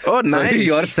secondation. Oh, So nice.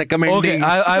 you're seconding. Okay,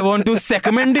 I want to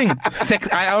seconding.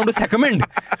 I want to second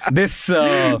this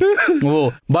वो.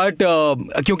 But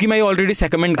क्योंकि मैं already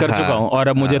second कर चुका हूँ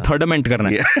और अब मुझे third amend करना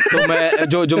है. तो मैं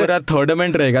जो मेरा third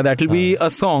amend रहेगा, that will be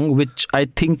a song which I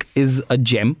think is a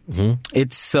gem.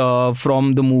 It's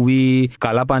from the movie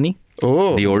Kala Pani.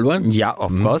 Oh. The old one? Yeah,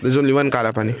 of course. There's only one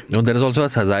Kala Pani. No, there is also a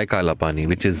Sazai Kala Pani,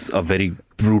 which is a very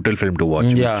brutal film to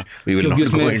watch. Yeah, which we will क्योंकि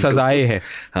not go उसमें into. सजाए है.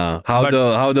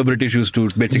 How the British used to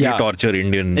basically Yeah. torture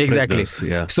Indian Exactly.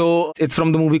 prisoners. Yeah. So it's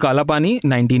from the movie Kala Pani,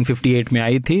 1958 में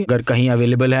आई थी. अगर कहीं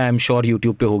available है, I'm sure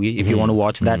YouTube पे होगी. If you want to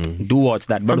watch that, do watch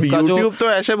that. But अब उसका जो YouTube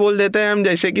तो ऐसे बोल देते हैं हम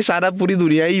जैसे कि सारा पूरी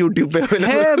दुनिया ही YouTube पे available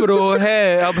है bro,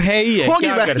 है अब है ही है. होगी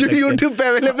क्या कर बैच सकते हैं? YouTube पे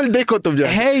available देखो तुम जाओ.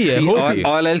 है ही है. See, होगी.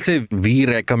 all I'll say, we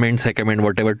recommend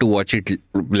whatever to watch it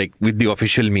like with the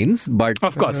official means, but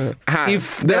Of course. हाँ, if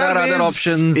there are other ways- options,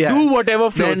 Yeah. Do whatever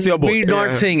then floats your boat. we're not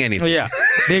Yeah. saying anything. Yeah,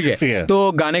 ठीक है. Yeah.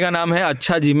 तो गाने का नाम है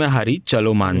अच्छा जी मैं हारी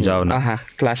चलो मान जाओ ना. हाँ,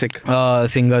 classic.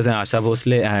 सिंगर्स हैं Asha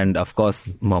Bhosle end of course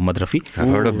Mohammad Rafi.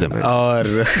 I've heard of them. और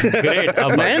great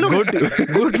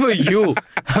good for you.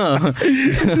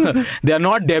 They are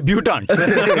not debutantes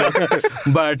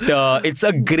but it's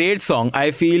a great song.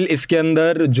 I feel इसके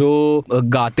अंदर जो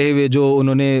गाते हुए जो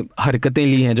उन्होंने हरकतें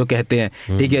ली हैं, जो कहते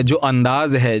हैं, ठीक है, जो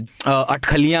अंदाज है,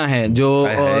 अटखलियां हैं,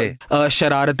 जो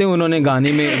शरारतें उन्होंने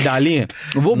गाने में डाली हैं,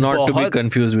 वो Not to be बहुत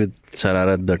confused with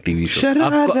Shararat, the TV show.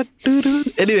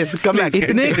 Anyways, come back.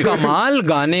 इतने कमाल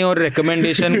गाने और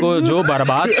रिकमेंडेशन को जो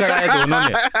बर्बाद करा है दोनों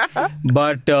ने.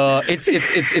 But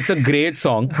it's a great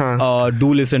song.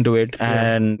 Do listen to it.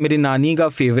 And मेरी नानी का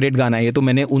फेवरेट गाना है ये, तो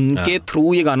मैंने उनके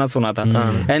थ्रू ये गाना सुना था.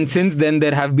 And since then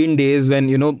there have been days when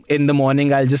you know in the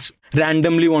morning I just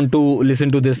randomly want to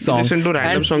listen to this song. Listen to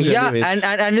random songs anyways.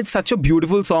 and it's such a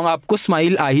beautiful song. आपको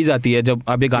smile आ ही जाती है जब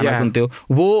आप ये गाना सुनते हो.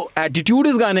 वो एटीट्यूड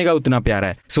इस गाने का उतना प्यारा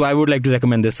है. So I would like to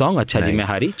recommend this song. अच्छा जी मैं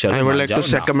हारी चलो I would मान like जाओ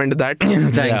to ना. recommend that.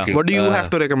 Thank you. What do you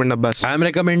have to recommend, Abbas? I'm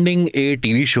recommending a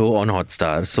TV show on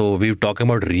Hotstar. So we're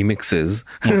talking about remixes.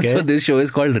 Okay. So this show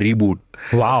is called Reboot.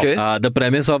 Wow. Okay. The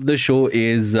premise of the show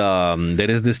is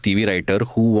there is this TV writer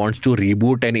who wants to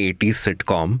reboot an 80s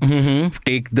sitcom,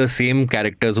 take the same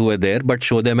characters who were there but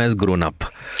show them as grown up.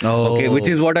 Oh. Okay, which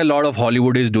is what a lot of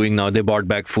Hollywood is doing now. They bought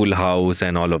back Full House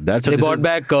and all of that. So They this brought is-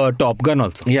 back Top Gun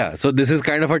also. Yeah, so this is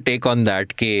kind of a take on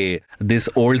that. This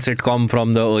old sitcom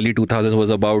from the early 2000s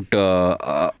was about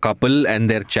a couple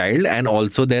and their child, and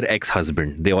also their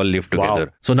ex-husband. They all live together.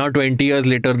 Wow. So now 20 years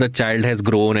later, the child has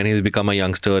grown and he's become a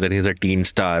youngster and he's a teen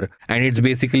star. And it's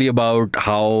basically about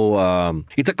how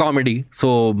it's a comedy.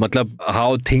 So, matlab, how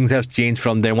things have changed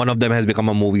from them. One of them has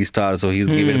become a movie star, so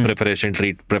he's given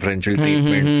preferential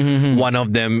treatment. One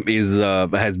of them is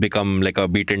has become like a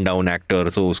beaten down actor.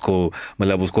 So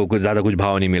उसको कुछ ज़्यादा कुछ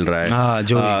भाव नहीं मिल रहा है.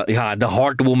 Yeah, the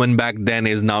hot woman back then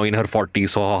is now in her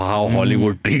 40s. So how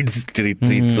Hollywood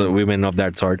treats women of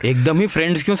that sort. एकदम ही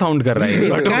friends क्यों साउंड कर रहा है?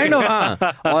 Kind of,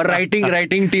 हाँ. और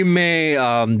writing team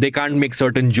में they can't make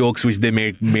certain jokes which they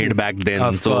made back then.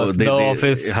 Of So course, they, The they-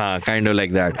 Office. हाँ, kind of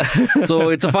like that. So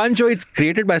it's a fun show. It's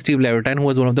created by Steve Levitan, who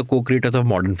was one of the co-creators of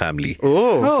Modern Family.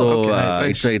 Oh, So okay,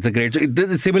 nice. it's a great show.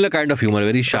 It's a similar kind of humor,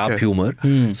 very sharp humor.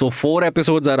 So 4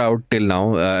 episodes are out till now.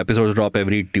 Episodes drop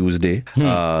every Tuesday.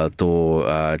 So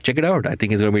check it out. I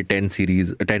think it's going to be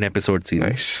 10 episode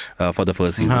series for the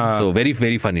first season. So very,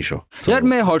 very funny show. So, यार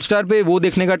मैं Hotstar पे वो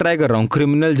देखने का try कर रहा हूँ,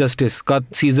 criminal justice का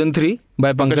season 3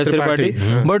 bye Pankaj Tripathi.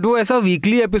 But वो ऐसा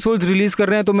वीकली एपिसोड्स एपिसोड्स रिलीज कर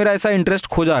रहे हैं तो मेरा ऐसा इंटरेस्ट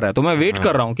खो जा रहा है, तो मैं वेट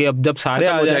कर रहा हूँ कि अब जब सारे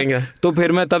आ जाएंगे तो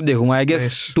फिर मैं तब देखूंगा. I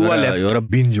guess 2 are left. You're a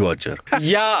binge watcher.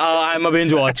 Yeah, I'm a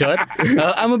binge watcher.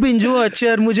 I'm a binge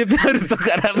watcher. मुझे प्यार तो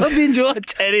करा, मैं binge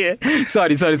watcher है.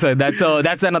 Sorry.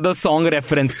 That's another song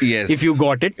reference. Yes. If you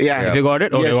got it. Yeah. If you got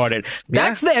it. Okay, got it.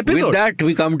 That's the episode. With that,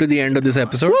 we come to the end of this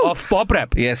episode. Of Pop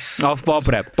Rap. Yes. Of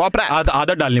Pop Rap. Pop Rap.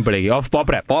 आदत डालनी पड़ेगी. Of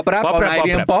Pop Rap. Pop Rap on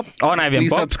IVM Pop. On IVM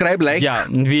Please Pop. subscribe, like, Yeah,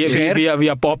 share. we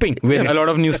are popping with a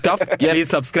lot of new stuff. Please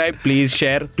subscribe, please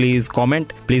share, please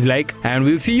comment, please like,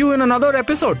 and we'll see you in another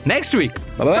episode next week.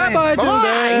 Bye-bye. Bye-bye. Till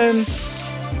Bye-bye. then.